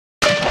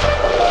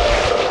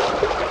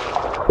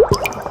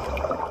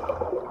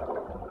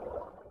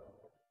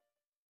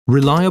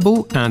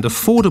Reliable and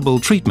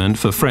affordable treatment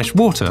for fresh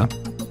water,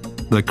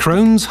 the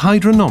Krones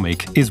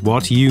Hydronomic is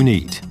what you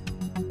need.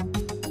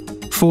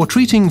 For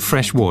treating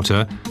fresh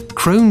water,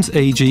 Krones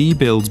AG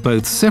builds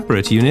both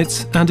separate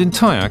units and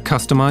entire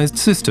customized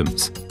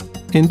systems.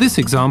 In this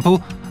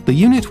example, the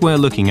unit we're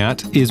looking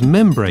at is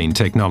membrane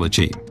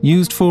technology,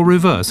 used for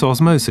reverse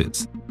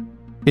osmosis.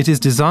 It is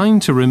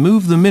designed to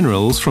remove the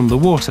minerals from the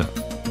water.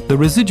 The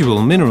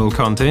residual mineral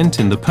content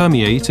in the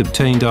permeate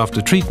obtained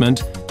after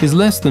treatment is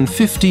less than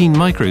 15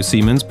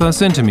 microsiemens per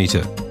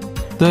centimetre,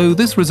 though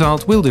this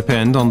result will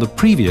depend on the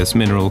previous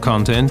mineral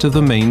content of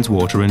the mains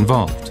water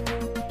involved.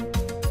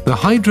 The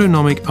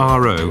Hydronomic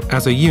RO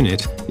as a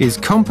unit is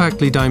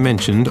compactly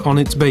dimensioned on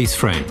its base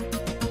frame,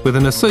 with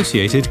an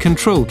associated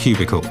control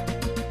cubicle.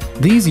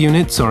 These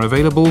units are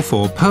available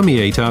for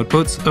permeate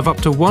outputs of up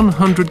to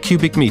 100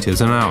 cubic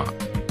meters an hour.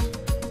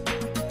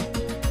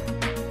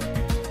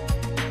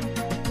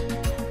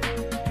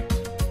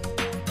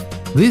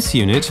 This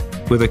unit,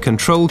 with a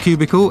control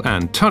cubicle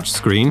and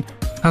touchscreen,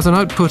 has an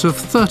output of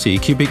 30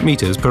 cubic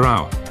meters per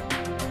hour.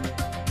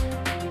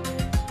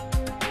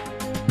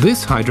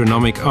 This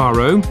Hydronomic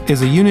RO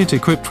is a unit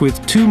equipped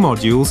with two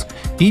modules,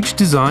 each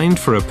designed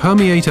for a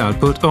permeate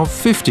output of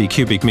 50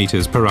 cubic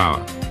meters per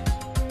hour.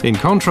 In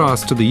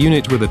contrast to the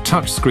unit with a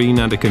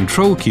touchscreen and a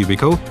control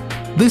cubicle,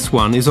 this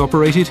one is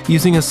operated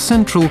using a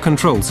central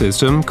control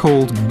system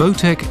called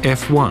Botec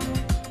F1.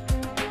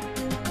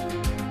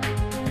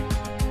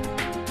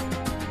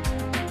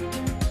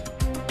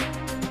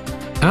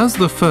 As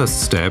the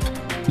first step,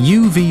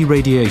 UV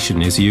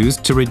radiation is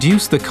used to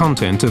reduce the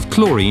content of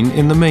chlorine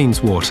in the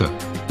mains water,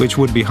 which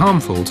would be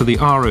harmful to the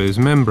RO's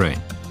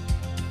membrane.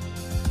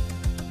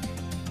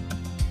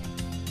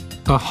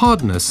 A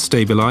hardness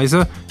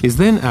stabilizer is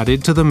then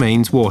added to the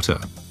mains water.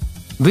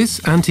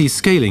 This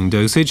anti-scaling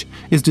dosage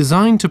is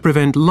designed to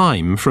prevent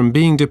lime from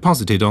being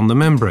deposited on the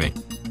membrane.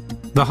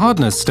 The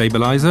hardness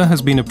stabilizer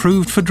has been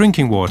approved for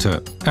drinking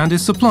water and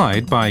is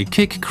supplied by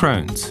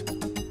Krones.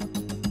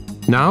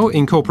 Now,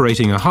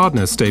 incorporating a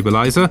hardness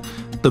stabilizer,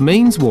 the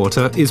mains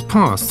water is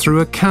passed through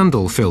a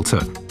candle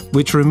filter,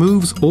 which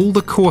removes all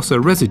the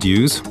coarser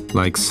residues,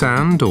 like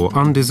sand or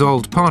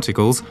undissolved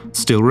particles,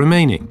 still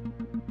remaining.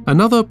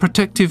 Another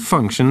protective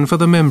function for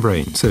the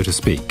membrane, so to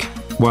speak,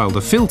 while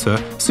the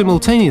filter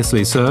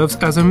simultaneously serves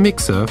as a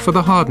mixer for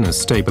the hardness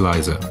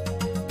stabilizer.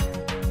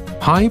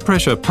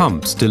 High-pressure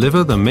pumps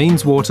deliver the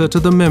mains water to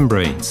the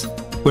membranes,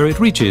 where it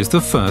reaches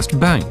the first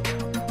bank.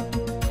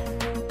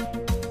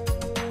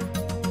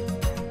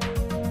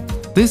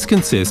 This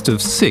consists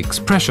of 6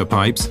 pressure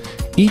pipes,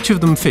 each of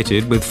them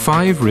fitted with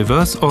 5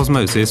 reverse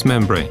osmosis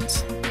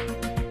membranes.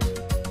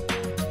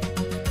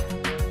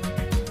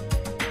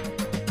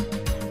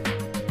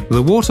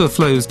 The water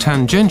flows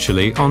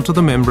tangentially onto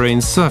the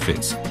membrane's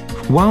surface,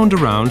 wound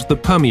around the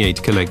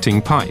permeate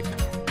collecting pipe.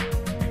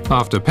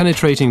 After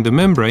penetrating the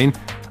membrane,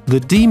 the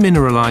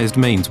demineralized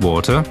mains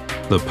water,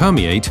 the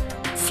permeate,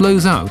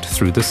 flows out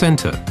through the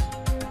center.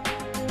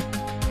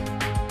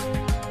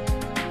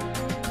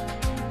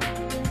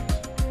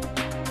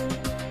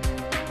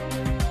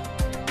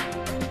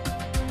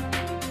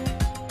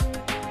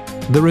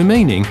 The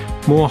remaining,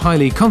 more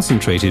highly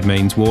concentrated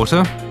mains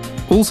water,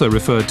 also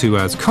referred to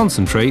as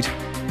concentrate,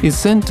 is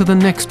sent to the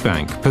next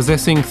bank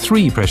possessing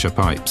 3 pressure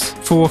pipes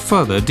for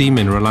further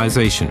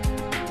demineralization.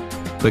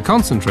 The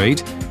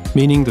concentrate,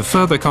 meaning the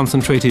further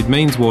concentrated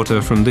mains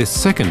water from this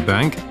second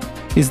bank,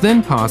 is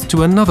then passed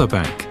to another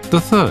bank,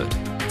 the third,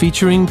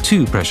 featuring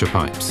 2 pressure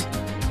pipes.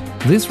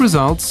 This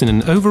results in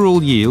an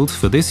overall yield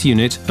for this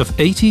unit of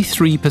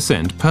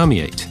 83%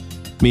 permeate,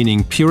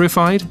 meaning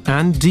purified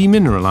and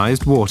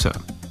demineralized water.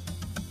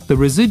 The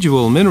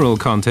residual mineral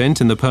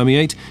content in the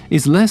permeate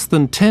is less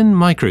than 10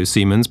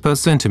 microsiemens per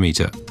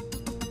centimetre.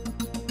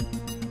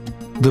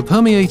 The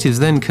permeate is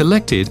then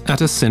collected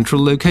at a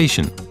central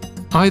location,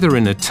 either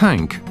in a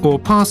tank or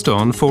passed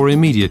on for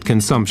immediate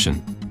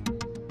consumption.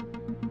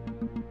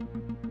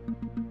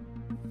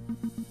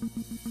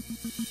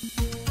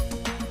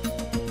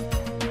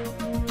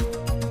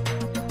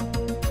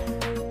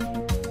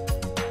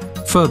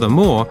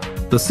 Furthermore,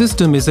 the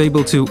system is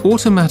able to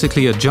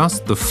automatically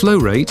adjust the flow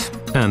rate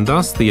and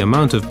thus the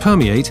amount of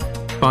permeate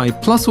by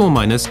plus or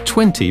minus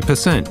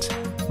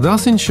 20%,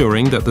 thus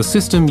ensuring that the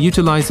system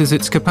utilizes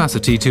its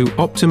capacity to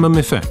optimum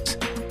effect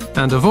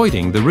and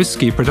avoiding the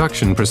risky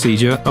production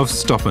procedure of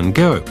stop and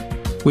go,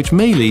 which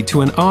may lead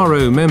to an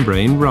RO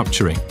membrane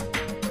rupturing.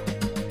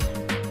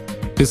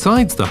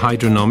 Besides the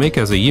Hydronomic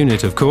as a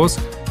unit, of course,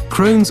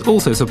 Krones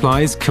also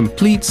supplies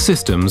complete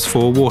systems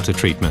for water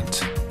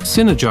treatment,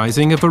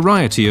 synergizing a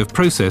variety of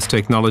process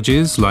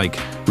technologies like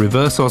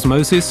reverse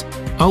osmosis,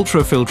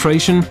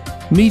 ultra-filtration,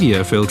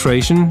 media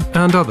filtration,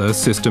 and other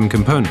system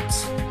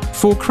components.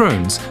 For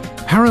Krones,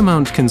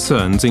 paramount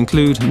concerns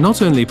include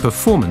not only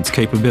performance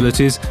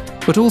capabilities,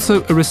 but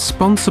also a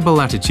responsible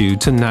attitude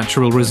to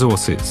natural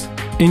resources,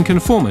 in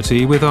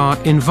conformity with our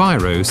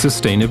Enviro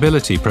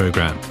sustainability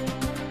program.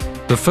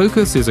 The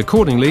focus is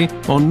accordingly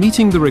on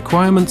meeting the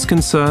requirements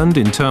concerned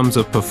in terms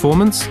of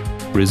performance,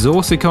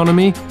 resource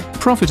economy,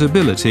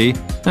 profitability,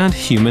 and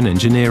human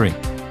engineering.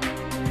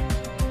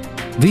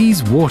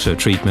 These water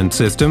treatment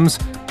systems,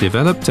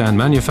 developed and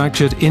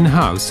manufactured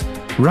in-house,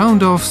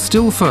 round off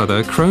still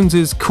further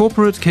Krones'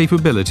 corporate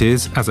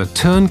capabilities as a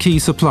turnkey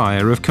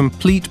supplier of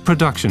complete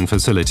production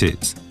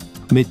facilities,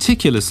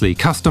 meticulously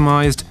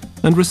customized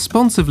and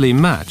responsively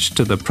matched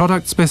to the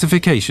product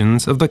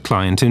specifications of the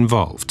client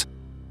involved.